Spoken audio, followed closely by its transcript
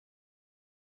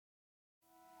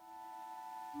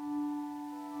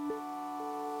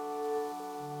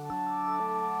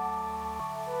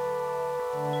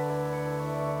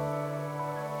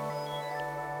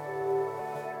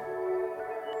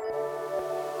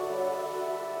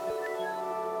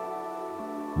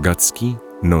Gacki,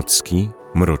 Nocki,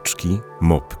 mroczki,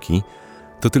 mopki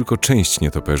to tylko część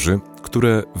nietoperzy,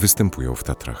 które występują w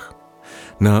Tatrach.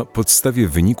 Na podstawie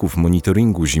wyników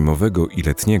monitoringu zimowego i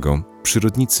letniego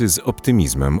przyrodnicy z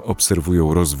optymizmem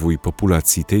obserwują rozwój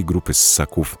populacji tej grupy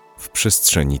ssaków w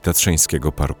przestrzeni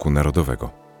Tatrzańskiego Parku Narodowego.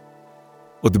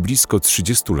 Od blisko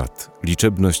 30 lat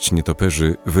liczebność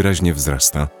nietoperzy wyraźnie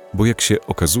wzrasta, bo jak się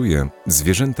okazuje,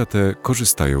 zwierzęta te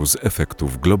korzystają z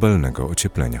efektów globalnego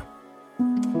ocieplenia.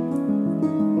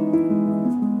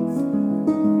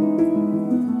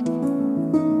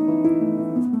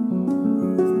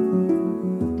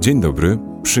 Dzień dobry,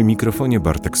 przy mikrofonie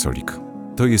Bartek Solik.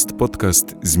 To jest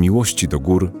podcast Z miłości do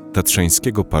gór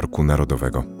Tatrzańskiego Parku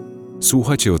Narodowego.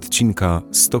 Słuchacie odcinka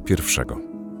 101.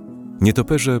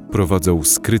 Nietoperze prowadzą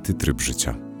skryty tryb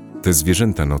życia. Te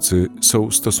zwierzęta nocy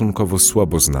są stosunkowo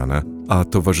słabo znane, a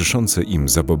towarzyszące im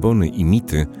zabobony i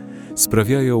mity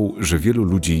sprawiają, że wielu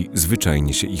ludzi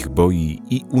zwyczajnie się ich boi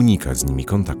i unika z nimi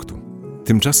kontaktu.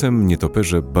 Tymczasem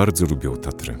nietoperze bardzo lubią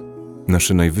Tatry.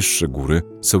 Nasze najwyższe góry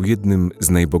są jednym z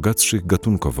najbogatszych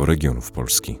gatunkowo regionów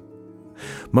Polski.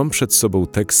 Mam przed sobą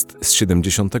tekst z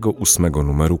 78.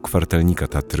 numeru kwartalnika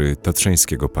Tatry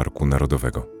Tatrzańskiego Parku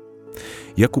Narodowego.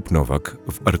 Jakub Nowak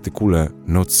w artykule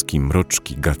Nocki,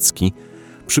 mroczki, Gacki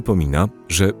przypomina,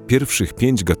 że pierwszych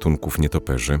 5 gatunków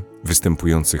nietoperzy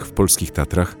występujących w polskich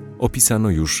Tatrach opisano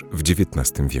już w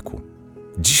XIX wieku.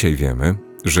 Dzisiaj wiemy,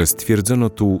 że stwierdzono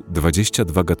tu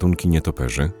 22 gatunki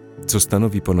nietoperzy, co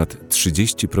stanowi ponad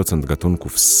 30%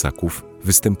 gatunków ssaków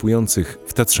występujących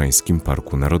w Tatrzańskim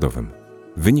Parku Narodowym.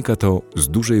 Wynika to z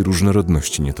dużej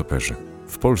różnorodności nietoperzy.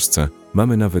 W Polsce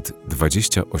mamy nawet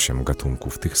 28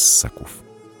 gatunków tych ssaków.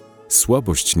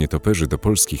 Słabość nietoperzy do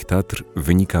polskich Tatr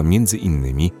wynika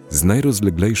m.in. z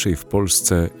najrozleglejszej w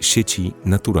Polsce sieci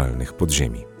naturalnych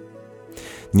podziemi.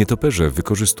 Nietoperze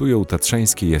wykorzystują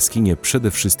tatrzańskie jaskinie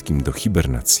przede wszystkim do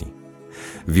hibernacji.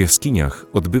 W jaskiniach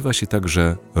odbywa się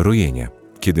także rojenie,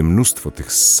 kiedy mnóstwo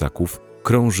tych ssaków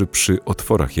krąży przy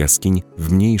otworach jaskiń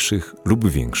w mniejszych lub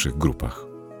większych grupach.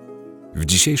 W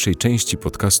dzisiejszej części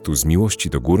podcastu Z miłości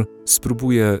do gór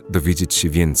spróbuję dowiedzieć się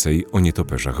więcej o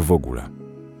nietoperzach w ogóle.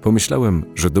 Pomyślałem,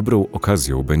 że dobrą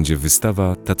okazją będzie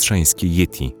wystawa Tatrzańskie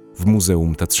Yeti w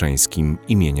Muzeum Tatrzańskim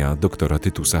imienia doktora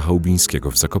Tytusa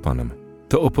Chałubińskiego w Zakopanem.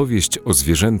 To opowieść o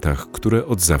zwierzętach, które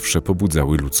od zawsze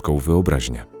pobudzały ludzką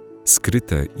wyobraźnię.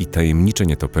 Skryte i tajemnicze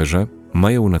nietoperze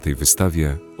mają na tej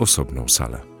wystawie osobną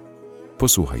salę.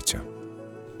 Posłuchajcie.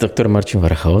 Dr Marcin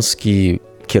Warchałowski,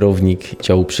 kierownik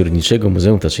działu przyrodniczego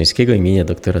Muzeum Tatrzańskiego imienia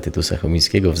doktora Tytusa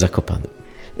Chałubińskiego w Zakopanem.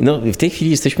 W tej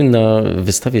chwili jesteśmy na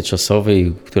wystawie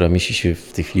czasowej, która mieści się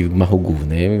w tej chwili w gmachu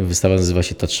głównym. Wystawa nazywa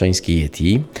się Tatrzańskie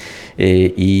Yeti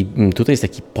i tutaj jest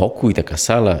taki pokój, taka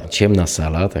sala, ciemna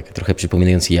sala, tak trochę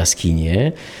przypominająca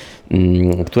jaskinię,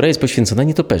 która jest poświęcona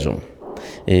nietoperzom.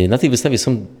 Na tej wystawie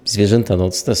są zwierzęta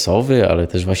nocne, sowy, ale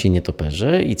też właśnie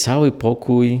nietoperze i cały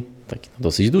pokój, taki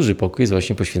dosyć duży pokój, jest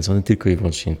właśnie poświęcony tylko i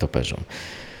wyłącznie nietoperzom.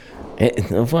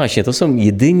 No właśnie, to są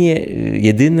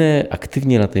jedyne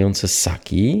aktywnie latające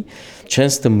ssaki,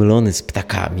 często mylone z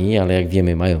ptakami, ale jak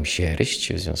wiemy mają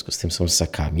sierść, w związku z tym są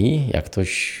ssakami. Jak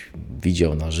ktoś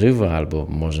widział na żywo albo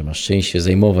może ma szczęście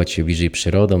zajmować się bliżej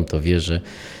przyrodą, to wie, że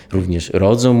również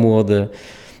rodzą młode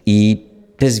i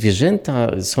te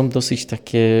zwierzęta są dosyć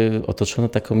takie otoczone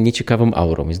taką nieciekawą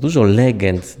aurą. Jest dużo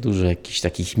legend, dużo jakichś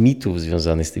takich mitów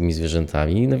związanych z tymi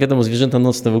zwierzętami. Wiadomo, zwierzęta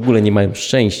nocne w ogóle nie mają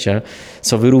szczęścia.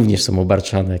 Sowy również są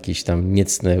obarczane jakieś tam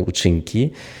niecne uczynki.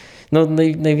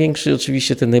 Największy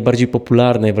oczywiście, ten najbardziej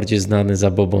popularny, najbardziej znany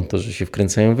zabobon to, że się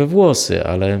wkręcają we włosy,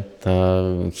 ale ta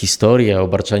historia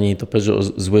obarczania nietoperzy o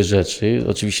złe rzeczy,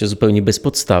 oczywiście zupełnie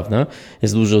bezpodstawna,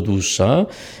 jest dużo dłuższa,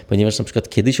 ponieważ na przykład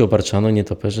kiedyś obarczano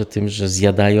nietoperze tym, że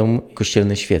zjadają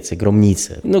kościelne świece,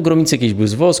 gromnice. Gromnice kiedyś były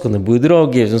z wosku, one były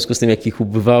drogie, w związku z tym jak ich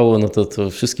ubywało, to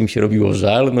wszystkim się robiło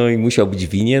żal, i musiał być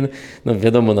winien.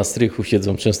 Wiadomo, na strychu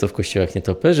siedzą często w kościołach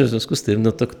nietoperze, w związku z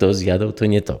tym, to kto zjadał, to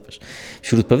nietoperz.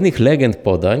 Wśród pewnych legend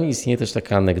podań istnieje też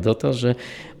taka anegdota, że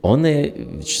one,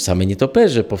 same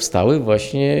nietoperze powstały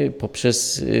właśnie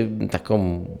poprzez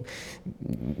taką,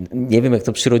 nie wiem jak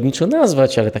to przyrodniczo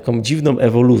nazwać, ale taką dziwną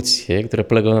ewolucję, która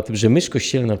polegała na tym, że mysz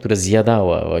kościelna, która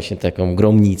zjadała właśnie taką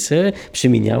gromnicę,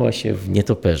 przemieniała się w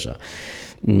nietoperza.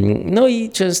 I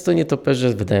często nietoperze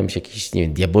wydają się jakieś,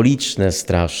 diaboliczne,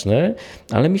 straszne,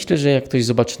 ale myślę, że jak ktoś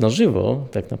zobaczy na żywo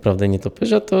tak naprawdę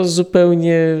nietoperza, to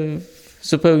zupełnie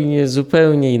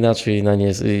zupełnie inaczej na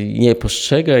nie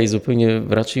postrzega i zupełnie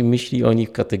raczej myśli o nich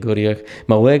w kategoriach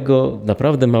małego,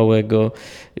 naprawdę małego,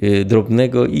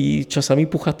 drobnego i czasami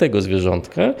puchatego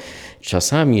zwierzątka.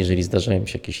 Czasami, jeżeli zdarzają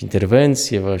się jakieś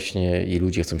interwencje właśnie i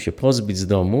ludzie chcą się pozbyć z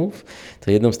domów,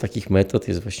 to jedną z takich metod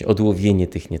jest właśnie odłowienie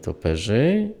tych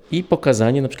nietoperzy i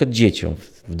pokazanie na przykład dzieciom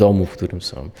w domu, w którym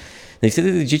są. No i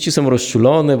wtedy dzieci są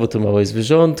rozczulone, bo to małe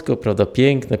zwierzątko, prawda,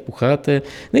 piękne, puchate.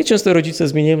 No i często rodzice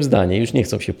zmieniają zdanie, już nie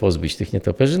chcą się pozbyć tych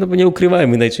nietoperzy, no bo nie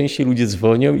ukrywajmy, najczęściej ludzie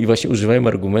dzwonią i właśnie używają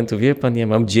argumentu, wie pan, ja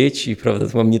mam dzieci, prawda,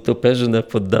 to mam nietoperzy na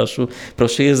poddaszu,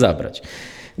 proszę je zabrać.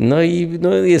 No i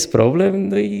jest problem,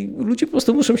 no i ludzie po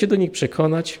prostu muszą się do nich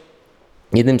przekonać.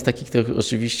 Jednym z takich to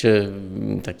oczywiście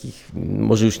takich,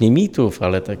 może już nie mitów,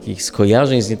 ale takich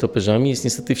skojarzeń z nietoperzami jest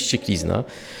niestety wścieklizna.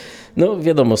 No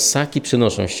wiadomo, ssaki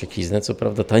przynoszą wściekliznę, co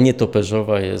prawda ta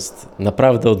nietoperzowa jest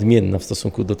naprawdę odmienna w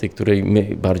stosunku do tej, której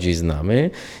my bardziej znamy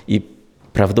i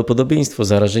prawdopodobieństwo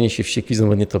zarażenia się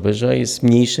wścieklizną od nietoperza jest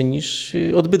mniejsze niż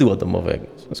od bydła domowego.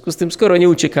 W związku z tym, skoro nie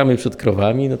uciekamy przed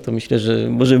krowami, no to myślę, że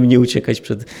możemy nie uciekać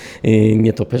przed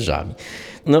nietoperzami.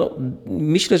 No,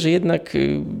 myślę, że jednak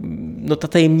ta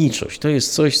tajemniczość to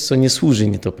jest coś, co nie służy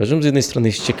nietoperzom. Z jednej strony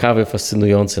jest ciekawe,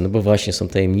 fascynujące, no bo właśnie są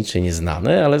tajemnicze,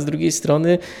 nieznane, ale z drugiej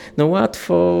strony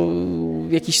łatwo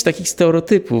jakichś takich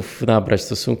stereotypów nabrać w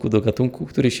stosunku do gatunku,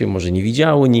 który się może nie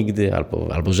widziało nigdy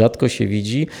albo rzadko się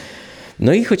widzi.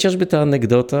 No i chociażby ta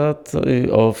anegdota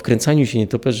o wkręcaniu się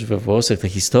nietoperzy we włosach, ta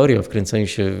historia o wkręcaniu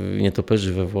się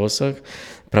nietoperzy we włosach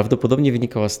prawdopodobnie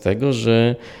wynikała z tego,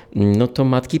 że to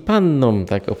matki pannom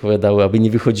tak opowiadały, aby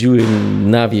nie wychodziły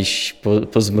na wieś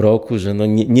po zmroku, że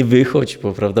nie wychodź,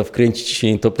 bo prawda, wkręcić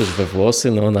się nietoperz we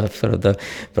włosy, ona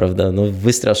prawda,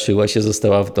 wystraszyła się,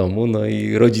 została w domu,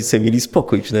 i rodzice mieli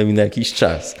spokój przynajmniej na jakiś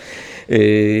czas.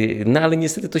 Ale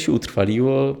niestety to się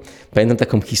utrwaliło. Pamiętam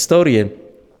taką historię,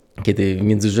 kiedy w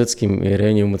międzyrzeckim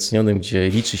rejonie umocnionym, gdzie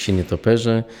liczy się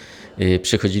nietoperze,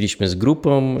 przechodziliśmy z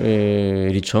grupą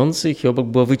liczących i obok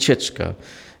była wycieczka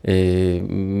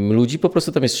ludzi. Po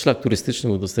prostu tam jest szlak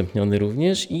turystyczny udostępniony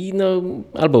również i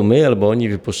albo my, albo oni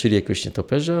wypuszczyli jakiegoś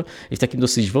nietoperza i w takim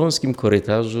dosyć wąskim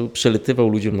korytarzu przelatywał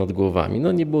ludziom nad głowami.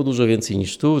 Nie było dużo więcej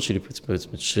niż tu, czyli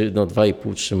powiedzmy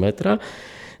 2,5-3 metra.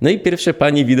 No i pierwsze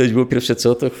panie, widać było pierwsze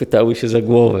co, to chwytały się za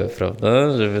głowę,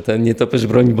 prawda, żeby ten nietoperz,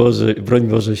 broń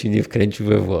Boże się nie wkręcił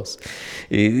we włos.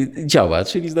 Działa,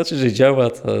 czyli znaczy, że działa,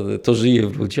 to żyje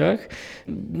w ludziach.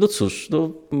 No cóż,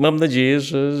 mam nadzieję,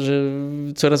 że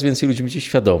coraz więcej ludzi będzie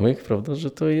świadomych, prawda,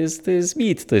 że to jest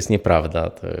mit, to jest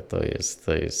nieprawda,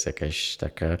 to jest jakaś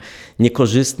taka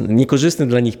niekorzystny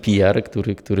dla nich PR,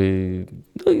 który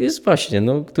jest właśnie,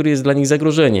 który jest dla nich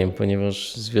zagrożeniem,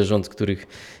 ponieważ zwierząt, których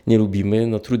nie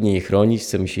lubimy, trudniej je chronić,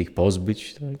 chcemy się ich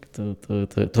pozbyć. Tak?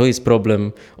 To jest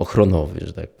problem ochronowy,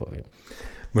 że tak powiem.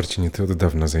 Marcinie, ty od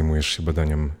dawna zajmujesz się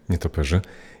badaniem nietoperzy.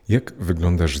 Jak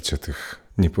wygląda życie tych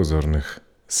niepozornych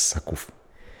ssaków?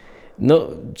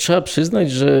 Trzeba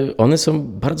przyznać, że one są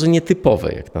bardzo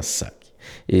nietypowe jak na ssaki.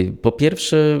 Po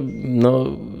pierwsze,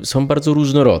 są bardzo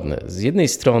różnorodne. Z jednej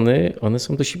strony one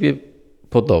są do siebie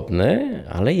podobne,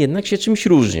 ale jednak się czymś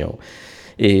różnią.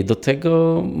 Do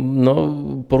tego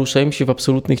poruszają się w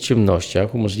absolutnych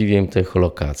ciemnościach, umożliwia im to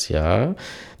echolokacja,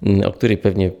 o której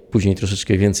pewnie później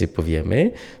troszeczkę więcej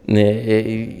powiemy.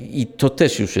 I to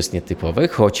też już jest nietypowe,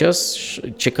 chociaż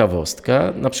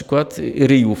ciekawostka, na przykład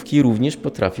ryjówki również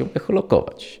potrafią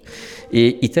echolokować.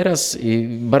 I teraz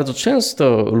bardzo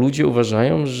często ludzie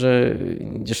uważają, że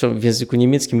zresztą w języku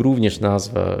niemieckim również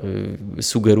nazwa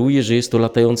sugeruje, że jest to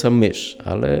latająca mysz,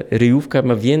 ale ryjówka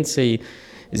ma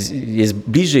jest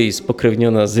bliżej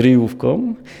spokrewniona z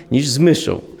ryjówką niż z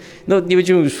myszą. Nie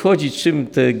będziemy już wchodzić, czym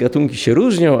te gatunki się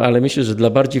różnią, ale myślę, że dla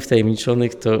bardziej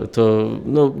wtajemniczonych to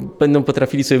będą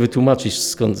potrafili sobie wytłumaczyć,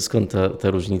 skąd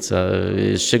ta różnica,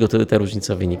 z czego ta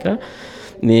różnica wynika.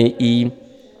 I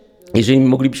jeżeli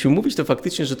moglibyśmy mówić, to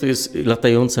faktycznie, że to jest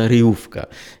latająca ryjówka.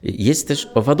 Jest też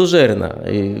owadożerna,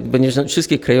 ponieważ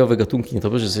wszystkie krajowe gatunki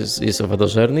nietoperzy jest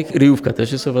owadożernych. Ryjówka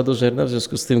też jest owadożerna, w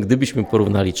związku z tym, gdybyśmy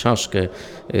porównali czaszkę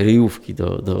ryjówki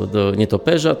do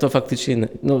nietoperza, to faktycznie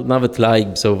nawet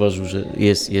laik zauważył, że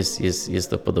jest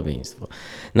to podobieństwo.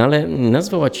 Ale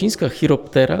nazwa łacińska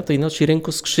Chiroptera to inaczej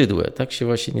rękoskrzydłe, tak się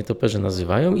właśnie nietoperze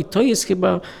nazywają i to jest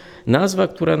chyba nazwa,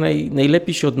 która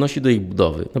najlepiej się odnosi do ich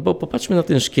budowy. Bo popatrzmy na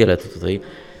ten szkielet tutaj.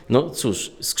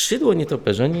 Cóż, skrzydło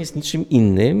nietoperza nie jest niczym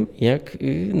innym jak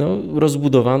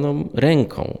rozbudowaną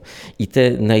ręką. I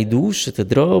te najdłuższe, te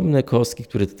drobne kostki,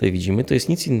 które tutaj widzimy, to jest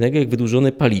nic innego jak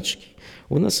wydłużone paliczki.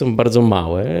 U nas są bardzo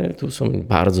małe, tu są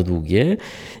bardzo długie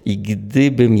i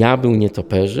gdybym ja był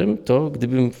nietoperzem, to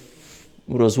gdybym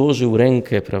rozłożył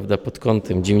rękę, prawda, pod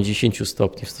kątem 90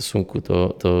 stopni w stosunku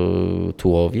do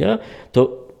tułowia,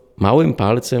 to małym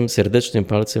palcem, serdecznym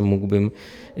palcem mógłbym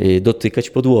dotykać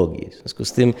podłogi. W związku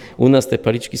z tym u nas te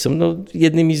paliczki są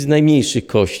jednymi z najmniejszych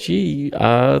kości,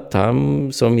 a tam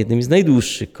są jednymi z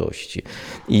najdłuższych kości.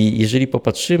 I jeżeli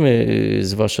popatrzymy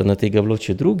zwłaszcza na tej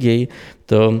gablocie drugiej,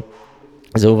 to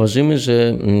zauważymy,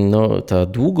 że ta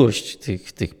długość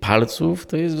tych palców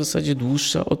to jest w zasadzie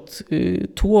dłuższa od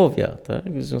tułowia.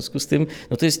 Tak? W związku z tym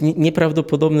to jest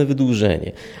nieprawdopodobne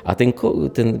wydłużenie. A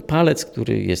ten palec,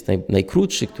 który jest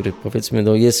najkrótszy, który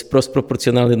powiedzmy jest wprost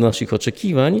proporcjonalny do naszych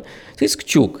oczekiwań, to jest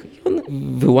kciuk. I on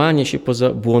wyłania się poza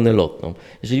błonę lotną.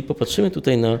 Jeżeli popatrzymy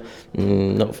tutaj na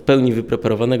w pełni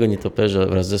wypreparowanego nietoperza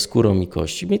wraz ze skórą i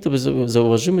kośćmi, to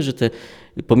zauważymy, że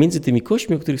pomiędzy tymi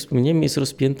kośćmi, o których wspomniałem, jest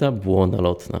rozpięta błona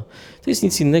lotna. To jest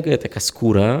nic innego jak taka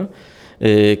skóra,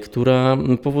 która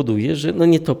powoduje, że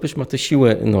nietoperz ma tę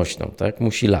siłę nośną, tak?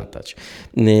 Musi latać.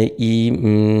 I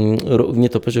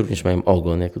nietoperze również mają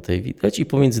ogon, jak tutaj widać, i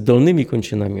pomiędzy dolnymi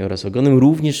kończynami oraz ogonem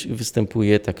również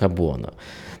występuje taka błona.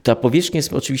 Ta powierzchnia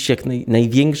jest oczywiście jak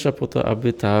największa po to,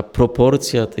 aby ta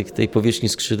proporcja tej powierzchni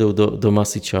skrzydeł do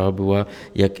masy ciała była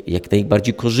jak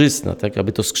najbardziej korzystna, tak?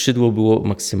 Aby to skrzydło było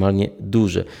maksymalnie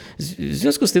duże. W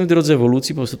związku z tym w drodze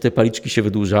ewolucji po prostu te paliczki się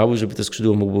wydłużały, żeby to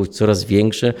skrzydło mogło być coraz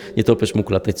większe, nietoperz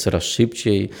mógł latać coraz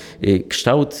szybciej.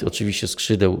 Kształt oczywiście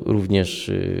skrzydeł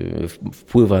również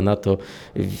wpływa na to,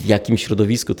 w jakim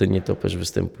środowisku ten nietoperz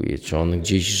występuje. Czy on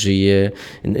gdzieś żyje,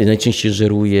 najczęściej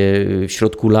żeruje w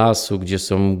środku lasu, gdzie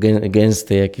są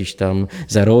gęste jakieś tam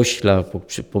zarośla,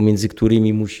 pomiędzy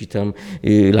którymi musi tam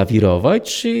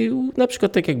lawirować, czy na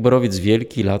przykład tak jak borowiec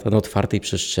wielki lata na otwartej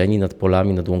przestrzeni, nad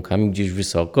polami, nad łąkami, gdzieś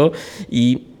wysoko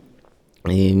i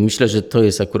myślę, że to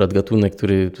jest akurat gatunek,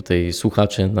 który tutaj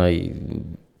słuchacze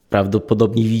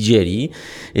prawdopodobnie widzieli,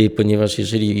 ponieważ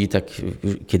jeżeli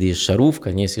kiedy jest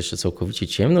szarówka, nie jest jeszcze całkowicie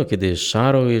ciemno, kiedy jest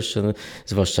szaro jeszcze,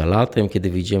 zwłaszcza latem, kiedy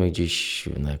wyjdziemy gdzieś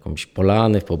na jakąś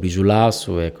polanę w pobliżu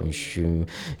lasu, jakąś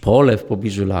pole w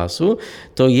pobliżu lasu,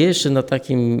 to jeszcze na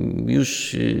takim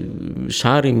już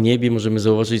szarym niebie możemy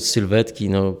zauważyć sylwetki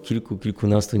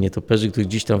kilkunastu nietoperzy, którzy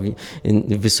gdzieś tam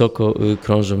wysoko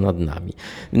krążą nad nami.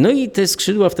 No i te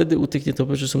skrzydła wtedy u tych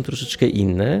nietoperzy są troszeczkę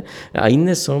inne, a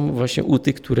inne są właśnie u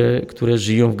tych, które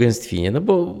żyją w gęstwinie.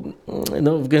 Bo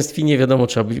w gęstwinie wiadomo,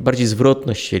 trzeba być, bardziej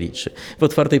zwrotność się liczy. W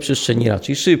otwartej przestrzeni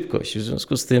raczej szybkość. W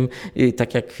związku z tym,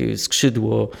 tak jak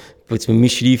skrzydło powiedzmy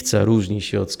myśliwca różni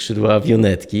się od skrzydła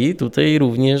awionetki, tutaj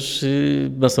również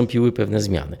nastąpiły pewne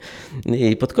zmiany.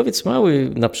 Podkowiec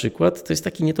mały na przykład to jest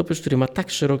taki nietoperz, który ma tak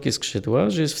szerokie skrzydła,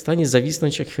 że jest w stanie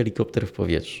zawisnąć jak helikopter w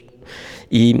powietrzu.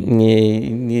 I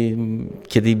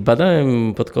kiedy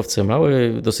badałem podkowce małe,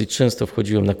 dosyć często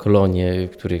wchodziłem na kolonie,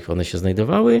 w których one się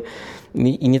znajdowały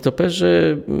i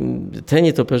te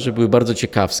nietoperze były bardzo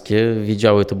ciekawskie,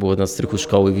 wiedziały, to było na strychu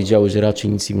szkoły, wiedziały, że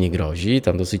raczej nic im nie grozi,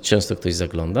 tam dosyć często ktoś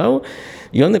zaglądał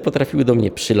i one potrafiły do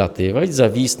mnie przylatywać,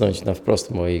 zawisnąć na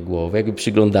wprost mojej głowy, jakby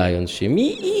przyglądając się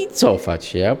mi i cofać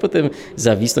się, a potem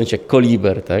zawisnąć jak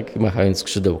koliber, tak, machając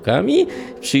skrzydełkami,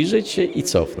 przyjrzeć się i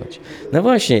cofnąć. No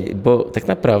właśnie, bo tak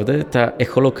naprawdę ta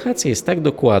echolokacja jest tak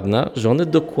dokładna, że one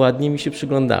dokładnie mi się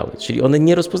przyglądały. Czyli one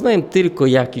nie rozpoznają tylko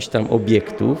jakichś tam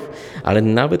obiektów, ale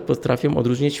nawet potrafią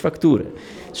odróżnić fakturę.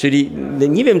 Czyli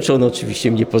nie wiem, czy one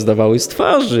oczywiście mnie poznawały z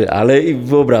twarzy, ale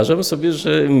wyobrażam sobie,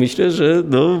 że myślę, że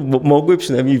mogły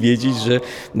przynajmniej wiedzieć, że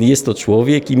jest to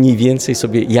człowiek i mniej więcej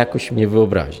sobie jakoś mnie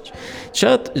wyobrazić.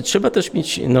 Trzeba też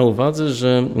mieć na uwadze,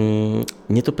 że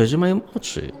nietoperze mają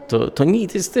oczy. To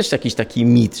jest też jakiś taki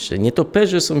mit, że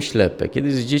nietoperze są ślepe.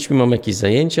 Kiedy z dziećmi mam jakieś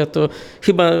zajęcia, to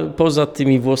chyba poza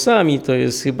tymi włosami, to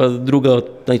jest chyba druga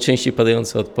najczęściej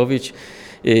padająca odpowiedź.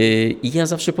 I ja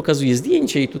zawsze pokazuję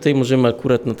zdjęcie i tutaj możemy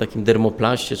akurat na takim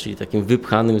dermoplaście, czyli takim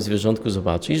wypchanym zwierzątku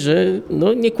zobaczyć, że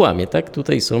nie kłamie, tak?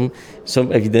 Tutaj są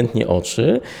ewidentnie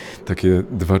oczy. Takie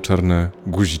dwa czarne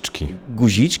guziczki.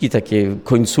 Guziczki, takie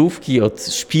końcówki od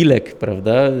szpilek,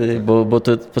 prawda? Bo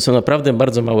to są naprawdę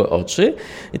bardzo małe oczy,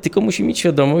 tylko musi mieć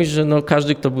świadomość, że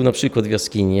każdy, kto był na przykład w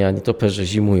jaskini, a nietoperze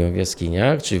zimują w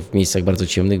jaskiniach, czy w miejscach bardzo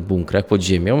ciemnych, bunkrach, pod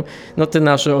ziemią, te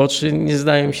nasze oczy nie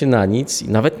zdają się na nic,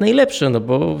 nawet najlepsze,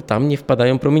 bo tam nie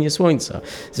wpadają promienie słońca.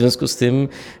 W związku z tym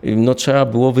trzeba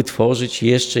było wytworzyć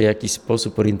jeszcze jakiś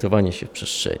sposób orientowania się w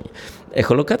przestrzeni.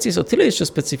 Echolokacja jest o tyle jeszcze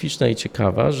specyficzna i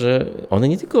ciekawa, że one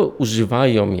nie tylko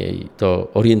używają jej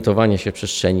do orientowania się w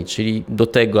przestrzeni, czyli do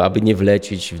tego, aby nie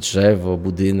wlecieć w drzewo,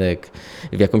 budynek,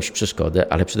 w jakąś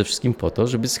przeszkodę, ale przede wszystkim po to,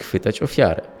 żeby schwytać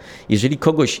ofiarę. Jeżeli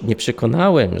kogoś nie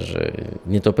przekonałem, że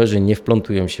nietoperze nie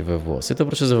wplątują się we włosy, to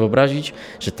proszę sobie wyobrazić,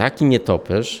 że taki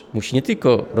nietoperz musi nie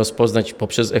tylko rozpoznać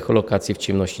poprzez echolokację w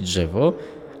ciemności drzewo,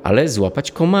 ale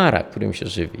złapać komara, którym się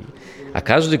żywi. A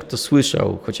każdy, kto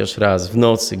słyszał chociaż raz w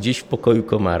nocy gdzieś w pokoju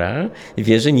komara,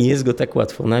 wie, że nie jest go tak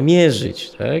łatwo namierzyć.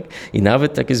 Tak? I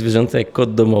nawet takie zwierzęta jak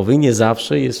kot domowy nie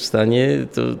zawsze jest w stanie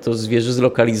to zwierzę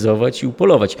zlokalizować i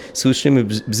upolować. Słyszymy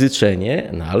bzyczenie,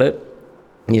 no ale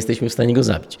nie jesteśmy w stanie go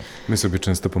zabić. My sobie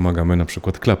często pomagamy na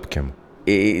przykład klapkiem.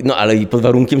 No ale i pod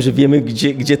warunkiem, że wiemy,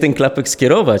 gdzie ten klapek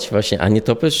skierować właśnie, a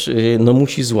nietoperz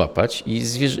musi złapać i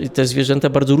te zwierzęta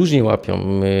bardzo różnie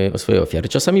łapią swoje ofiary.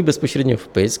 Czasami bezpośrednio w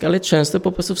pysk, ale często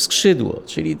po prostu w skrzydło,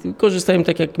 czyli korzystają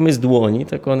tak jak my z dłoni,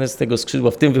 tak one z tego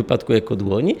skrzydła, w tym wypadku jako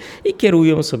dłoni i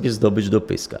kierują sobie zdobycz do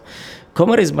pyska.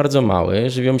 Komar jest bardzo mały,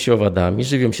 żywią się owadami,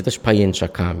 żywią się też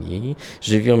pajęczakami,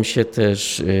 żywią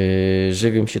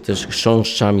się też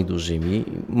chrząszczami dużymi,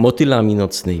 motylami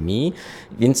nocnymi,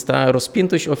 więc ta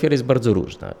rozpiętość ofiar jest bardzo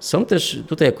różna. Są też,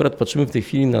 tutaj akurat patrzymy w tej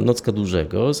chwili na nocka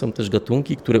dużego, są też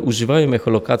gatunki, które używają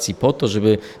echolokacji po to,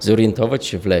 żeby zorientować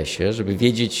się w lesie, żeby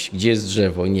wiedzieć, gdzie jest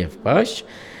drzewo i nie wpaść,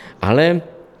 ale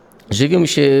żywią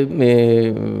się,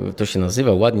 to się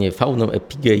nazywa ładnie fauną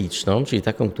epigeiczną, czyli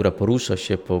taką, która porusza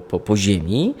się po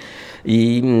ziemi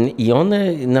i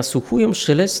one nasłuchują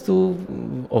szelestu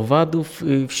owadów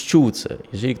w ściółce.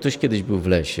 Jeżeli ktoś kiedyś był w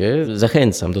lesie,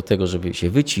 zachęcam do tego, żeby się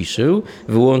wyciszył,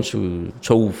 wyłączył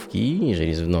czołówki, jeżeli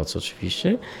jest w nocy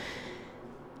oczywiście,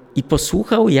 i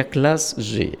posłuchał, jak las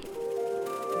żyje.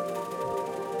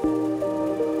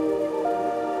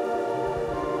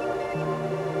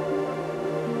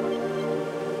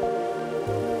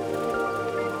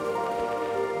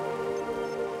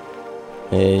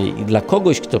 I dla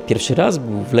kogoś, kto pierwszy raz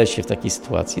był w lesie w takiej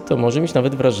sytuacji, to może mieć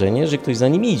nawet wrażenie, że ktoś za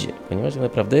nim idzie, ponieważ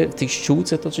naprawdę w tej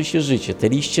ściółce toczy się życie. Te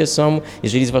liście są,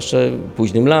 jeżeli zwłaszcza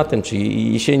późnym latem czy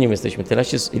jesienią jesteśmy, te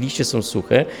liście są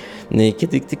suche,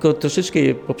 kiedy tylko troszeczkę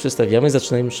je poprzestawiamy,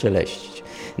 zaczynają szeleścić.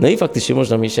 No i faktycznie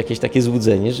można mieć jakieś takie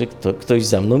złudzenie, że ktoś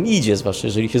za mną idzie, zwłaszcza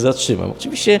jeżeli się zatrzymam.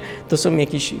 Oczywiście to są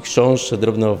jakieś chrząszcze,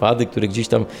 drobne owady, które gdzieś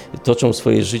tam toczą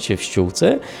swoje życie w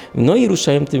ściółce, no i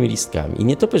ruszają tymi listkami. I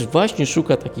nietoperz właśnie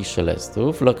szuka takich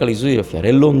szelestów, lokalizuje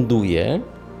ofiarę, ląduje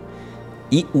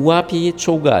i łapie je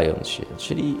czołgając się,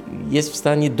 czyli jest w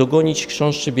stanie dogonić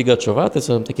chrząszcze biegaczowate, to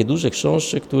są takie duże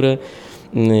chrząszcze,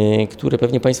 które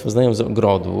pewnie Państwo znają z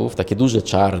ogrodów, takie duże,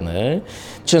 czarne,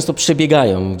 często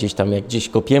przebiegają gdzieś tam, jak gdzieś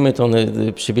kopiemy, to one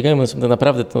przebiegają, one są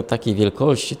naprawdę takiej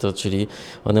wielkości, czyli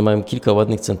one mają kilka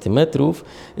ładnych centymetrów.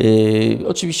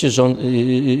 Oczywiście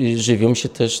żywią się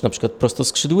też na przykład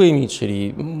prostoskrzydłymi,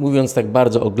 czyli mówiąc tak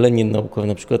bardzo oględnie naukowo,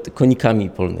 na przykład konikami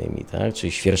polnymi, tak?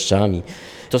 Czyli świerszczami.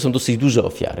 To są dosyć duże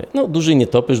ofiary. No, duży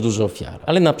nietoperz, duże ofiary.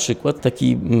 Ale na przykład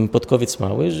taki podkowiec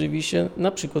mały żywi się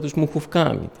na przykład już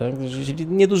muchówkami, tak? Czyli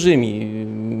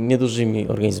niedużymi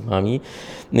organizmami,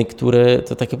 które,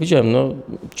 to tak jak powiedziałem,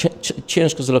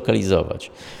 ciężko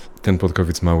zlokalizować. Ten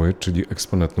podkowiec mały, czyli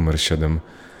eksponat numer 7,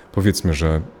 powiedzmy,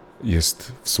 że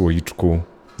jest w słoiczku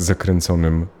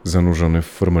zakręconym, zanurzony w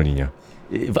formalinie.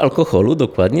 W alkoholu,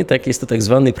 dokładnie, tak, jest to tak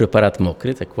zwany preparat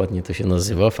mokry, tak ładnie to się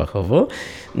nazywa fachowo.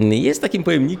 Jest w takim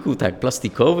pojemniku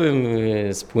plastikowym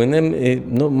z płynem.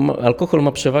 Alkohol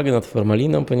ma przewagę nad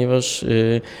formaliną, ponieważ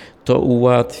to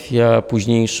ułatwia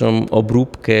późniejszą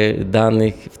obróbkę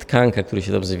danych w tkankach, które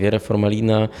się tam zawiera.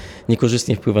 Formalina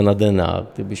niekorzystnie wpływa na DNA.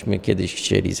 Gdybyśmy kiedyś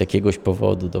chcieli z jakiegoś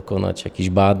powodu dokonać jakichś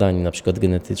badań, na przykład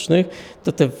genetycznych,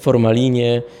 to te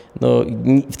formalinie,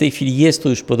 w tej chwili jest to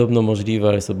już podobno możliwe,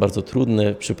 ale jest to bardzo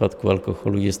trudne. W przypadku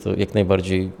alkoholu jest to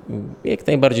jak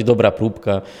najbardziej dobra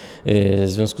próbka. W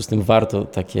związku z tym warto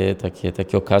takie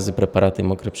okazy, preparaty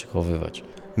mokre przechowywać.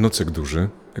 Nocek duży,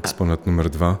 eksponat numer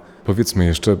 2. Powiedzmy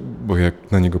jeszcze, bo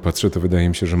jak na niego patrzę, to wydaje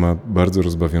mi się, że ma bardzo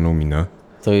rozbawioną minę.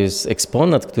 To jest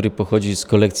eksponat, który pochodzi z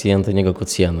kolekcji Antoniego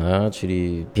Kocjana,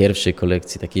 czyli pierwszej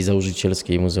kolekcji takiej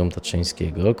założycielskiej Muzeum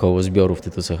Tatrzańskiego, koło zbiorów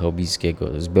Tytusa Chałubińskiego,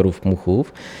 zbiorów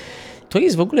muchów. To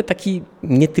jest w ogóle taki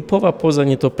nietypowa poza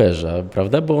nietoperza,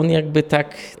 prawda? Bo on jakby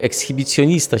tak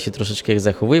ekshibicjonista się troszeczkę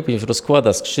zachowuje, ponieważ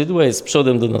rozkłada skrzydła, jest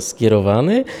przodem do nas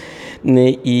skierowany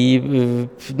i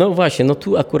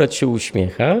tu akurat się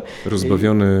uśmiecha.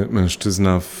 Rozbawiony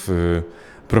mężczyzna w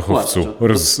prochowcu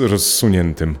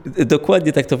rozsuniętym.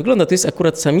 Dokładnie tak to wygląda. To jest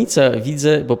akurat samica,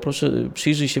 widzę, bo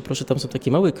przyjrzyj się, tam są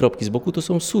takie małe kropki z boku, to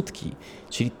są sutki.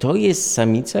 Czyli to jest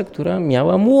samica, która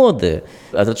miała młode.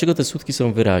 A dlaczego te sutki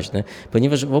są wyraźne?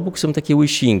 Ponieważ obok są takie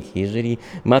łysinki. Jeżeli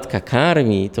matka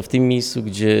karmi, to w tym miejscu,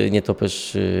 gdzie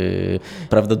nietoperz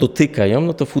dotyka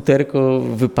ją, to futerko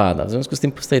wypada. W związku z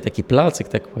tym powstaje taki placek,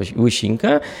 taka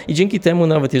łysinka i dzięki temu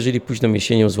nawet jeżeli późną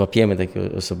jesienią złapiemy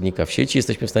takiego osobnika w sieci,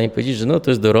 jesteśmy w stanie powiedzieć, że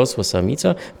to jest dorosła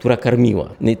samica, która karmiła.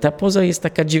 Ta poza jest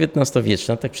taka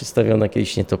XIX-wieczna, tak przedstawiona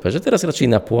kiedyś nietoperze. Teraz raczej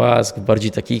na płask, w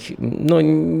bardziej takich, no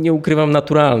nie ukrywam,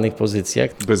 naturalnych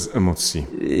pozycjach. Bez emocji.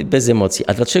 Bez emocji.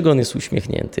 A dlaczego on jest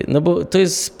uśmiechnięty? No bo to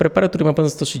jest preparat, który ma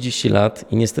ponad 130 lat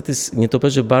i niestety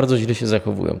nietoperze bardzo źle się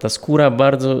zachowują. Ta skóra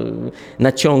bardzo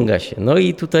naciąga się. No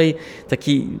i tutaj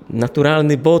taki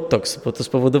naturalny botoks, bo to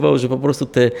spowodowało, że po prostu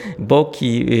te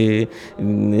boki,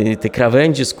 te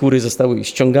krawędzie skóry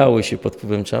ściągały się pod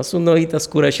wpływem czasu, no i ta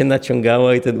skóra się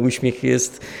naciągała i ten uśmiech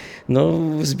jest, no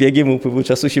z biegiem upływu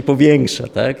czasu się powiększa,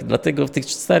 tak? Dlatego w tych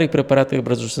starych preparatach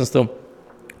bardzo często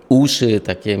uszy,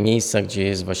 takie miejsca, gdzie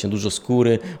jest właśnie dużo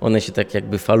skóry, one się tak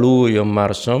jakby falują,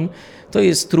 marszczą. To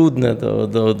jest trudne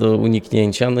do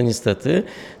uniknięcia, no niestety,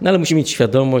 no ale musimy mieć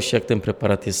świadomość, jak ten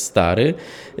preparat jest stary.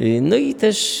 No i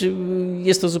też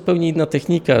jest to zupełnie inna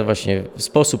technika, właśnie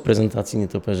sposób prezentacji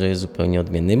nietoperza jest zupełnie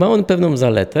odmienny. Ma on pewną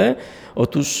zaletę,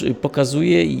 otóż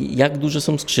pokazuje, jak duże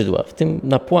są skrzydła. W tym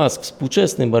na płask,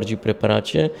 współczesnym bardziej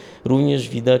preparacie również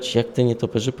widać, jak te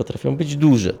nietoperze potrafią być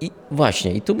duże. I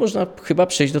właśnie, i tu można chyba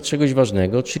przejść do czegoś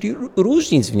ważnego, czyli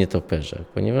różnic w nietoperzach,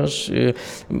 ponieważ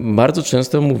bardzo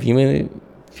często mówimy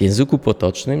w języku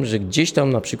potocznym, że gdzieś tam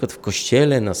na przykład w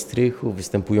kościele na strychu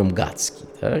występują gacki.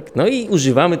 Tak? No i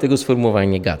używamy tego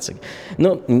sformułowania gacek.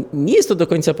 No nie jest to do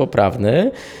końca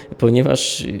poprawne,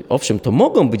 ponieważ owszem, to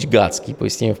mogą być gacki, bo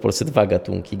istnieją w Polsce dwa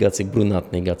gatunki, gacek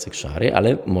brunatny i gacek szary,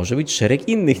 ale może być szereg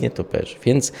innych nietoperzy.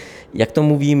 Więc jak to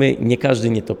mówimy, nie każdy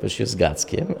nietoperz jest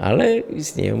gackiem, ale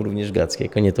istnieją również gackie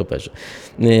jako nietoperze.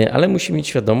 Ale musimy mieć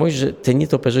świadomość, że te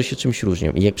nietoperze się czymś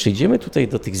różnią. I jak przejdziemy tutaj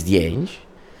do tych zdjęć,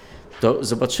 to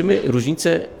zobaczymy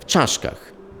różnicę w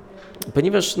czaszkach.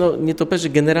 Ponieważ nietoperze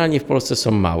generalnie w Polsce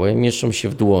są małe, mieszczą się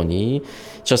w dłoni.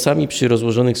 Czasami przy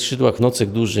rozłożonych skrzydłach nocek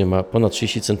duży ma ponad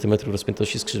 30 cm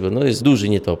rozpiętości skrzydła. No jest duży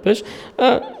nietoperz,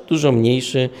 a dużo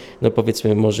mniejszy,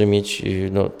 powiedzmy może mieć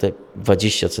te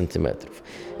 20 cm.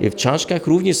 W czaszkach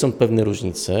również są pewne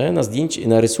różnice.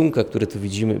 Na rysunkach, które tu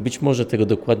widzimy, być może tego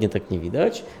dokładnie tak nie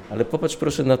widać, ale popatrz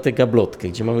proszę na tę gablotkę,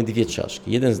 gdzie mamy dwie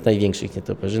czaszki. Jeden z największych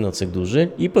nietoperzy, nocek duży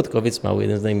i podkowiec mały,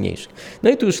 jeden z najmniejszych. No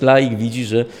i tu już laik widzi,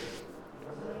 że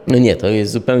nie, to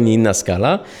jest zupełnie inna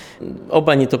skala.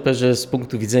 Oba nietoperze z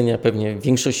punktu widzenia pewnie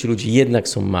większości ludzi jednak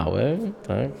są małe,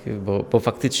 tak? Bo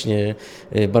faktycznie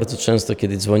bardzo często,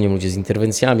 kiedy dzwonią ludzie z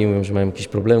interwencjami, mówią, że mają jakieś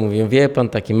problemy, mówią, wie pan,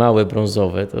 takie małe,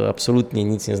 brązowe, to absolutnie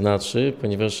nic nie znaczy,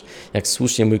 ponieważ jak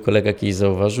słusznie mój kolega kiedyś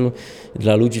zauważył,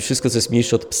 dla ludzi wszystko, co jest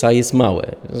mniejsze od psa, jest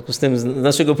małe. W związku z tym z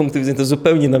naszego punktu widzenia to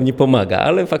zupełnie nam nie pomaga,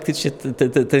 ale faktycznie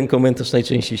ten komentarz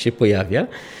najczęściej się pojawia.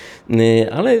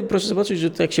 Ale proszę zobaczyć,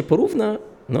 że to jak się porówna,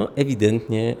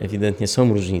 ewidentnie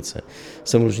są różnice.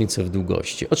 Są różnice w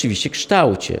długości. Oczywiście w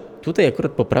kształcie. Tutaj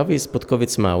akurat po prawej jest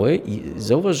podkowiec mały i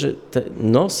zauważ, że ten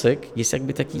nosek jest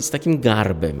jakby taki z takim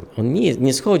garbem. On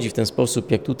nie schodzi w ten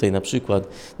sposób, jak tutaj na przykład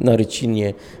na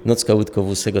rycinie nocka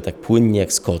łydkowłosego, tak płynnie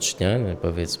jak skocznia,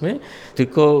 powiedzmy,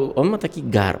 tylko on ma taki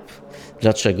garb.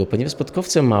 Dlaczego? Ponieważ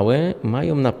podkowce małe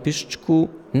mają na pyszczku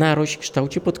narość w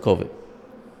kształcie podkowy.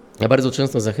 Ja bardzo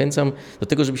często zachęcam do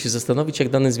tego, żeby się zastanowić, jak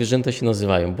dane zwierzęta się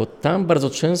nazywają, bo tam bardzo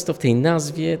często w tej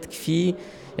nazwie tkwi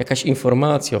jakaś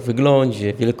informacja o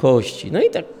wyglądzie, wielkości. No i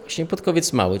tak właśnie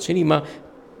podkowiec mały, czyli ma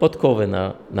podkowę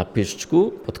na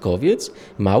pyszczku, podkowiec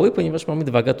mały, ponieważ mamy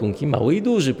dwa gatunki, mały i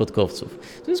duży podkowców.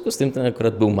 W związku z tym ten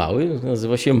akurat był mały,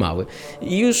 nazywa się mały.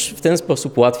 I już w ten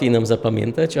sposób łatwiej nam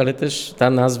zapamiętać, ale też ta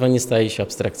nazwa nie staje się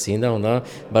abstrakcyjna, ona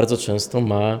bardzo często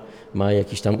ma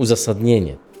jakieś tam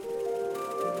uzasadnienie.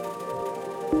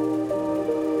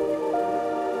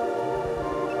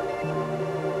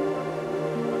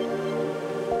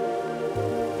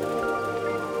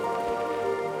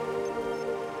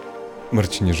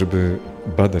 Marcinie, żeby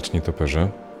badać nietoperze,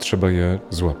 trzeba je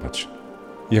złapać.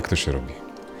 Jak to się robi?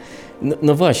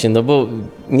 No właśnie, bo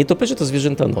nietoperze to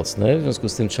zwierzęta nocne, w związku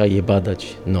z tym trzeba je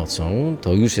badać nocą,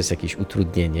 to już jest jakieś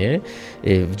utrudnienie.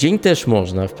 W dzień też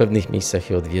można w pewnych miejscach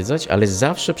je odwiedzać, ale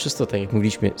zawsze przez to, tak jak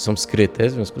mówiliśmy, są skryte,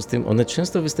 w związku z tym one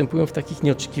często występują w takich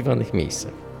nieoczekiwanych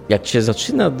miejscach. Jak się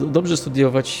zaczyna dobrze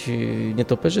studiować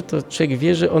nietoperze, to człowiek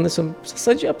wie, że one są w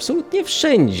zasadzie absolutnie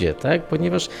wszędzie, tak?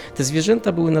 Ponieważ te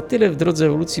zwierzęta były na tyle w drodze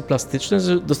ewolucji plastycznej,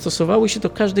 że dostosowały się do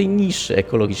każdej niszy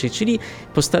ekologicznej, czyli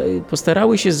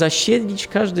postarały się zasiedlić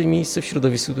każde miejsce w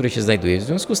środowisku, które się znajduje. W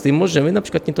związku z tym możemy na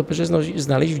przykład nietoperze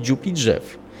znaleźć w dziupli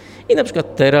drzew. I na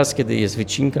przykład teraz, kiedy jest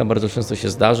wycinka, bardzo często się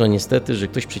zdarza niestety, że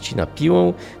ktoś przecina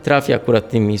piłą, trafia akurat w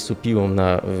tym miejscu piłą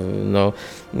na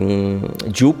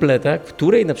dziuplę, tak, w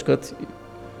której na przykład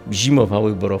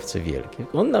zimowały borowce wielkie.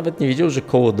 On nawet nie wiedział, że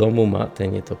koło domu ma te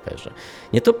nietoperze.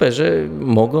 Nietoperze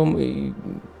mogą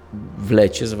w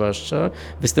lecie zwłaszcza,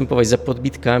 występować za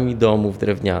podbitkami domów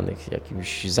drewnianych,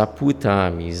 jakimiś za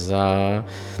płytami, za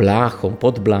blachą,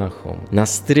 pod blachą, na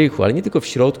strychu, ale nie tylko w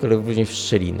środku, ale również w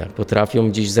szczelinach. Potrafią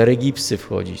gdzieś za regipsy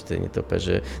wchodzić te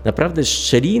nietoperze. Naprawdę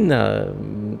szczelina,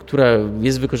 która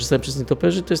jest wykorzystana przez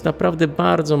nietoperzy, to jest naprawdę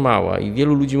bardzo mała i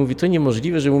wielu ludzi mówi, to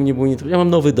niemożliwe, że u mnie było nietoperzy. Ja mam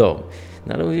nowy dom.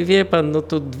 No ale mówię, wie pan, no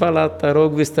to 2 lata,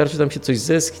 rok wystarczy, tam się coś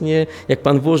zeschnie, jak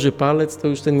pan włoży palec, to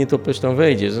już ten nietoperz tam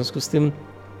wejdzie. W związku z tym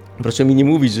proszę mi nie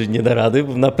mówić, że nie da rady,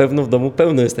 bo na pewno w domu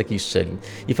pełno jest takich szczelin.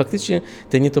 I faktycznie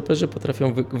te nietoperze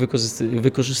potrafią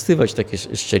wykorzystywać takie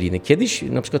szczeliny. Kiedyś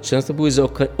na przykład często były z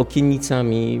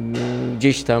okienicami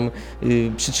gdzieś tam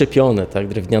przyczepione, tak,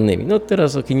 drewnianymi. No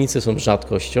teraz okienice są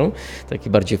rzadkością, taki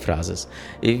bardziej frazes.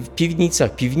 W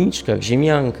piwnicach, piwniczkach,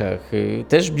 ziemiankach,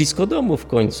 też blisko domu w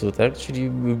końcu, tak, czyli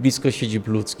blisko siedzib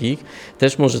ludzkich,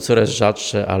 też może coraz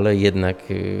rzadsze, ale jednak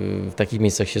w takich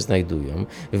miejscach się znajdują.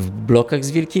 W blokach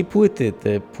z wielkiej płyty.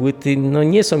 Te płyty no,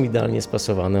 nie są idealnie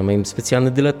spasowane, mają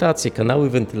specjalne dylatacje, kanały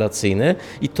wentylacyjne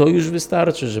i to już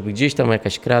wystarczy, żeby gdzieś tam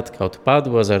jakaś kratka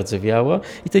odpadła, zardzewiała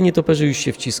i te nietoperze już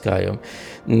się wciskają.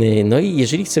 No i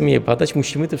jeżeli chcemy je badać,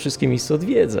 musimy te wszystkie miejsca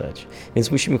odwiedzać.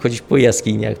 Więc musimy chodzić po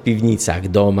jaskiniach, piwnicach,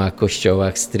 domach,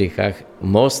 kościołach, strychach.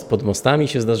 Pod mostami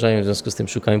się zdarzają, w związku z tym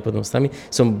szukamy pod mostami.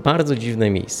 Są bardzo dziwne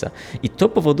miejsca. I to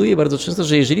powoduje bardzo często,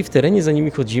 że jeżeli w terenie za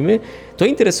nimi chodzimy, to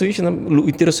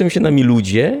interesują się nami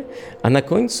ludzie, a na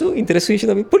końcu interesuje się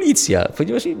nami policja,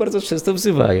 ponieważ jej bardzo często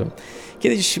wzywają.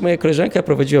 Kiedyś moja koleżanka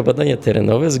prowadziła badania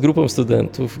terenowe z grupą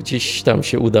studentów, gdzieś tam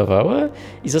się udawała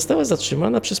i została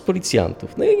zatrzymana przez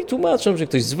policjantów. No i tłumaczą, że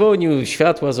ktoś dzwonił,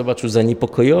 światła zobaczył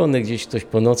zaniepokojony, gdzieś ktoś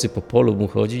po nocy po polu mu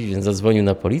chodzi, więc zadzwonił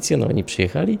na policję, no oni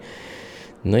przyjechali.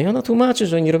 No i ona tłumaczy,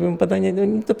 że oni robią badania, no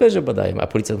nietoperze badają, a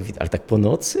policja mówi, ale tak po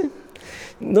nocy?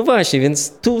 No właśnie,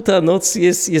 więc tu ta noc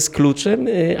jest kluczem,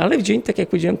 ale w dzień, tak jak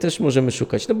powiedziałem, też możemy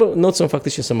szukać, no bo nocą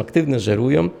faktycznie są aktywne,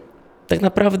 żerują. Tak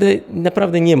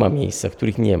naprawdę nie ma miejsca, w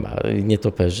których nie ma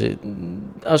nietoperzy.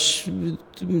 Aż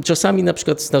czasami na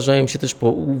przykład zdarzają się też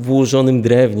po włożonym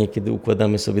drewnie, kiedy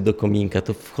układamy sobie do kominka,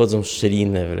 to wchodzą w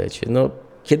szczelinę w lecie. No,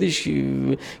 kiedyś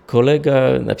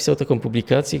kolega napisał taką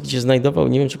publikację, gdzie znajdował,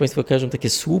 nie wiem czy Państwo kojarzą, takie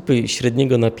słupy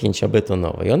średniego napięcia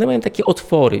betonowe. I one mają takie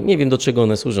otwory, nie wiem do czego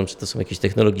one służą, czy to są jakieś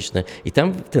technologiczne. I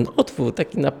tam ten otwór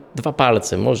taki na 2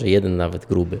 palce, może jeden nawet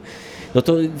gruby, no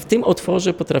to w tym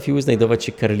otworze potrafiły znajdować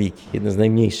się karliki, jeden z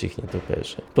najmniejszych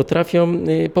nietoperzy. Potrafią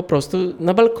po prostu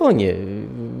na balkonie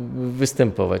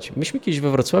występować. Myśmy kiedyś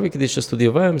we Wrocławiu, kiedy jeszcze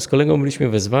studiowałem, z kolegą byliśmy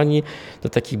wezwani do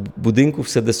takich budynków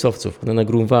sedesowców. One na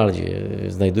Grunwaldzie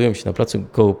znajdują się na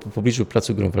pobliżu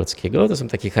placu Grunwaldzkiego. To są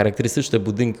takie charakterystyczne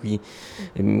budynki,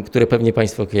 które pewnie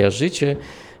Państwo kojarzycie,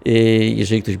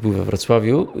 jeżeli ktoś był we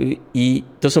Wrocławiu. I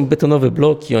to są betonowe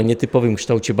bloki o nietypowym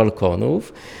kształcie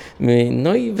balkonów.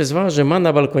 No i wezwała, że ma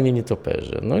na balkonie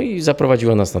nietoperze. No i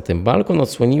zaprowadziła nas na ten balkon,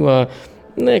 odsłoniła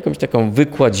jakąś taką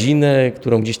wykładzinę,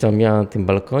 którą gdzieś tam miała na tym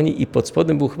balkonie i pod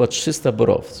spodem było chyba 300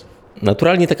 borowców.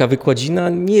 Naturalnie taka wykładzina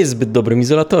nie jest zbyt dobrym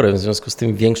izolatorem, w związku z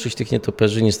tym większość tych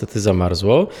nietoperzy niestety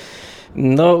zamarzło.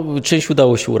 No, część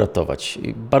udało się uratować.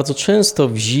 Bardzo często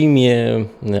w zimie,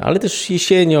 ale też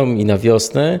jesienią i na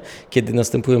wiosnę, kiedy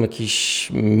następują jakieś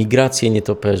migracje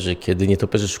nietoperzy, kiedy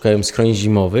nietoperze szukają schronisk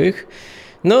zimowych,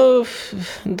 no,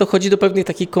 dochodzi do pewnych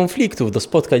takich konfliktów, do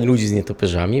spotkań ludzi z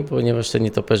nietoperzami, ponieważ te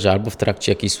nietoperze albo w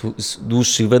trakcie jakichś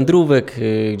dłuższych wędrówek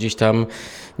gdzieś tam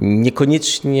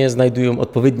niekoniecznie znajdują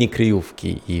odpowiednie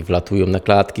kryjówki i wlatują na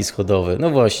klatki schodowe, no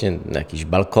właśnie na jakichś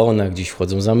balkonach, gdzieś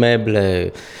wchodzą za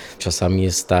meble. Czasami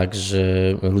jest tak,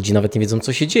 że ludzie nawet nie wiedzą,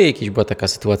 co się dzieje. Kiedyś była taka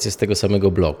sytuacja z tego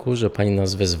samego bloku, że pani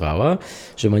nas wezwała,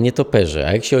 że ma nietoperze,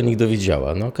 a jak się o nich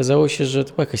dowiedziała? No okazało się, że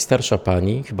to była jakaś starsza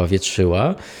pani, chyba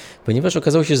wietrzyła, ponieważ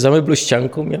okazało się, że za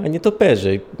meblościanką miała nietoperze.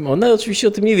 Ona oczywiście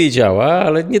o tym nie wiedziała,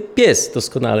 ale pies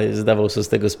doskonale zdawał sobie z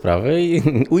tego sprawę i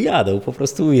po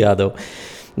prostu ujadał.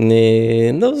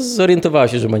 No, zorientowała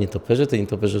się, że ma nietoperze. Te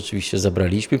nietoperze oczywiście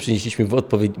zabraliśmy, przenieśliśmy w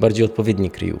bardziej odpowiednie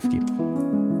kryjówki.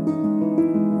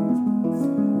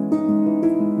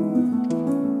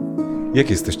 Jak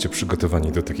jesteście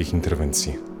przygotowani do takich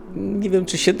interwencji? Nie wiem,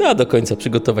 czy się da do końca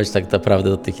przygotować tak naprawdę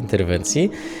do tych interwencji.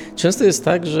 Często jest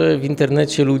tak, że w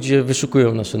internecie ludzie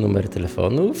wyszukują nasze numery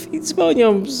telefonów i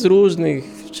dzwonią z różnych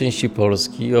części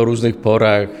Polski o różnych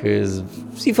porach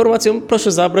z informacją,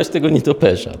 proszę zabrać tego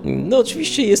nietoperza. No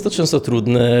oczywiście jest to często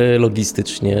trudne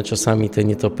logistycznie. Czasami te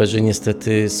nietoperze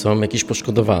niestety są jakieś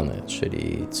poszkodowane,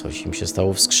 czyli coś im się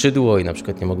stało w skrzydło i na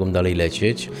przykład nie mogą dalej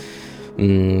lecieć.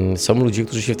 Są ludzie,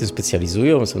 którzy się w tym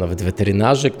specjalizują, są nawet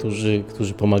weterynarze,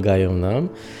 którzy pomagają nam.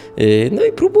 No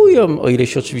i próbują, o ile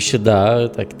się oczywiście da,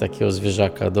 takiego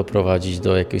zwierzaka doprowadzić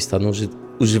do jakiegoś stanu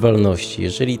używalności.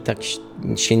 Jeżeli tak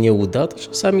się nie uda, to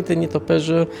czasami te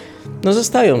nietoperze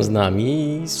zostają z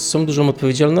nami i są dużą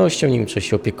odpowiedzialnością, nimi trzeba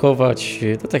się opiekować,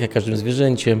 to tak jak każdym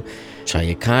zwierzęciem, trzeba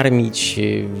je karmić,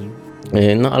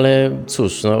 ale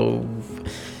cóż,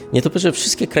 nietoperze,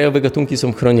 wszystkie krajowe gatunki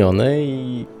są chronione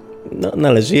i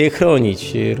należy je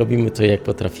chronić, robimy to jak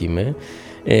potrafimy.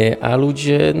 A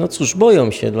ludzie,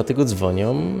 boją się, dlatego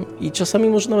dzwonią i czasami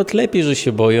może nawet lepiej, że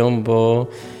się boją, bo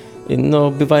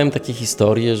bywają takie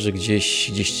historie, że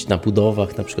gdzieś na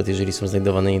budowach, na przykład jeżeli są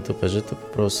znajdowane nietoperze, to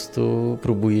po prostu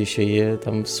próbuje się je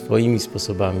tam swoimi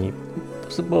sposobami po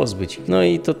prostu pozbyć.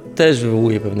 I to też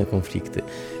wywołuje pewne konflikty.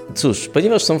 Cóż,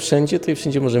 ponieważ są wszędzie, to i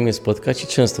wszędzie możemy je spotkać i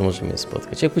często możemy je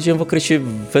spotkać. Jak powiedziałem, w okresie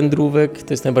wędrówek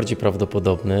to jest najbardziej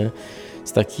prawdopodobne.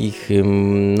 Z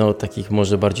takich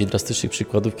może bardziej drastycznych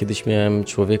przykładów, kiedyś miałem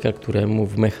człowieka, któremu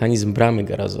w mechanizm bramy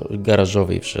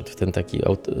garażowej wszedł, w ten taki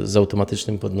z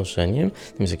automatycznym podnoszeniem.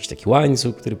 Tam jest jakiś taki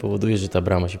łańcuch, który powoduje, że ta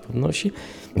brama się podnosi.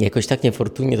 I jakoś tak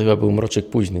niefortunnie, to chyba był mroczek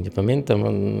późny, nie pamiętam,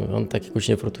 on tak jakoś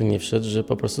niefortunnie wszedł, że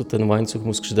po prostu ten łańcuch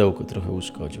mu skrzydełko trochę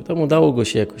uszkodził. Tam udało go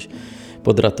się jakoś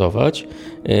podratować,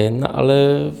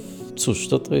 ale cóż,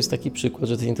 to jest taki przykład,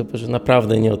 że te nietoperze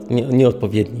naprawdę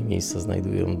nieodpowiednie miejsca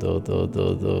znajdują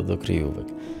do kryjówek.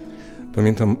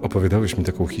 Pamiętam, opowiadałeś mi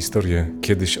taką historię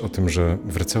kiedyś o tym, że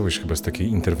wracałeś chyba z takiej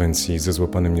interwencji ze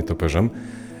złapanym nietoperzem,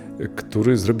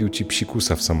 który zrobił ci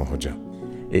psikusa w samochodzie.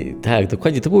 Tak,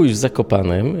 dokładnie. To było już w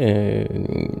Zakopanem.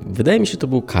 Wydaje mi się, że to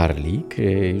był karlik.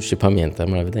 Już nie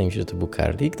pamiętam, ale wydaje mi się, że to był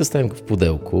karlik. Dostałem go w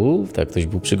pudełku. Tak, ktoś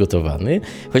był przygotowany.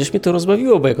 Chociaż mnie to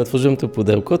rozbawiło, bo jak otworzyłem to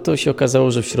pudełko, to się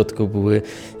okazało, że w środku były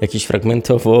jakieś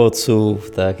fragmenty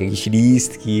owoców, jakieś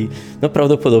listki.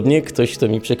 Prawdopodobnie ktoś, kto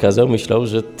mi przekazał, myślał,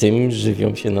 że tym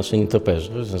żywią się nasze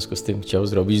nietoperze. W związku z tym chciał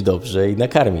zrobić dobrze i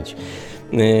nakarmić.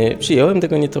 Przyjąłem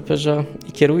tego nietoperza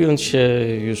i kierując się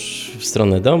już w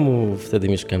stronę domu, wtedy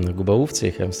mieszkałem na Gubałówce,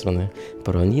 jechałem w stronę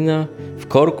Poronina, w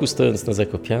korku stojąc na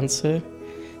zakopiance,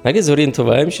 nagle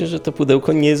zorientowałem się, że to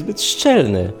pudełko niezbyt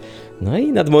szczelne.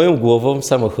 I nad moją głową w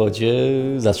samochodzie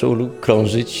zaczął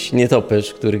krążyć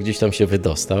nietoperz, który gdzieś tam się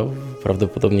wydostał.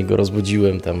 Prawdopodobnie go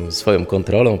rozbudziłem tam swoją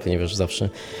kontrolą, ponieważ zawsze,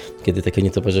 kiedy takie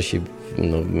nietoperze się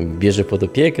bierze pod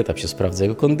opiekę, tam się sprawdza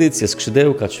jego kondycję,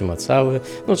 skrzydełka, czy ma całe.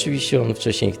 Oczywiście on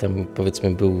wcześniej tam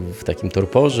powiedzmy był w takim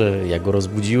torporze, ja go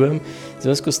rozbudziłem. W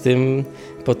związku z tym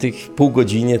po tych pół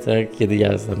godzinie, kiedy ja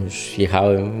tam już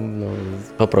jechałem,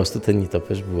 po prostu ten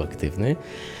nietoperz był aktywny.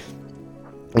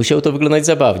 Musiało to wyglądać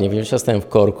zabawnie, ponieważ ja stałem w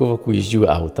korku, wokół jeździły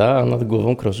auta, a nad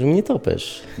głową krążył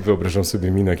nietoperz. Wyobrażam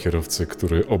sobie minę kierowcy,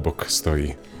 który obok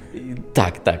stoi.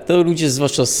 Tak. To ludzie,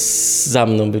 zwłaszcza za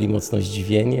mną, byli mocno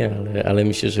zdziwieni, ale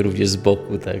myślę, że również z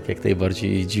boku jak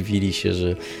najbardziej dziwili się,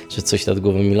 że coś nad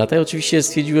głową mi lata. I oczywiście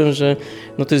stwierdziłem, że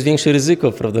to jest większe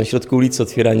ryzyko, prawda, na środku ulicy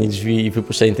otwieranie drzwi i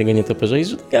wypuszczanie tego nietoperza i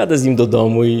że jadę z nim do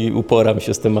domu i uporam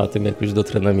się z tematem, jak już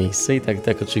dotrę na miejsce i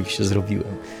tak oczywiście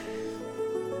zrobiłem.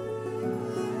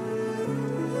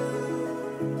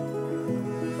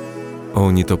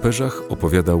 O nietoperzach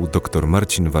opowiadał dr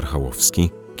Marcin Warchałowski,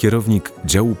 kierownik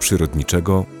działu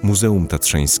przyrodniczego Muzeum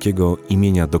Tatrzańskiego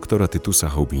imienia doktora Tytusa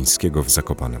Chałubińskiego w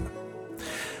Zakopanem.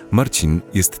 Marcin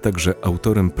jest także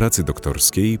autorem pracy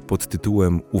doktorskiej pod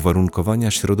tytułem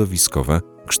Uwarunkowania środowiskowe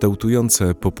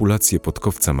kształtujące populację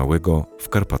podkowca małego w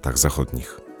Karpatach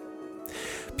Zachodnich.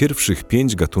 Pierwszych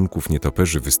 5 gatunków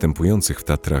nietoperzy występujących w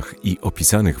Tatrach i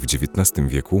opisanych w XIX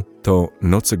wieku to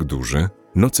nocek duży,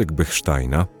 nocek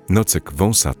Bechsteina, nocek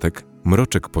wąsatek,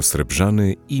 mroczek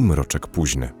posrebrzany i mroczek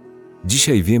późny.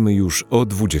 Dzisiaj wiemy już o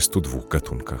 22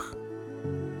 gatunkach.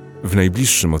 W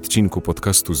najbliższym odcinku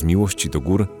podcastu Z miłości do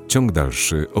gór ciąg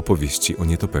dalszy opowieści o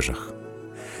nietoperzach.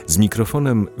 Z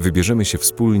mikrofonem wybierzemy się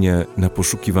wspólnie na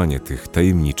poszukiwanie tych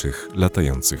tajemniczych,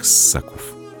 latających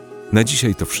ssaków. Na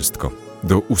dzisiaj to wszystko.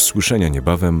 Do usłyszenia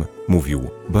niebawem, mówił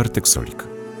Bartek Solik.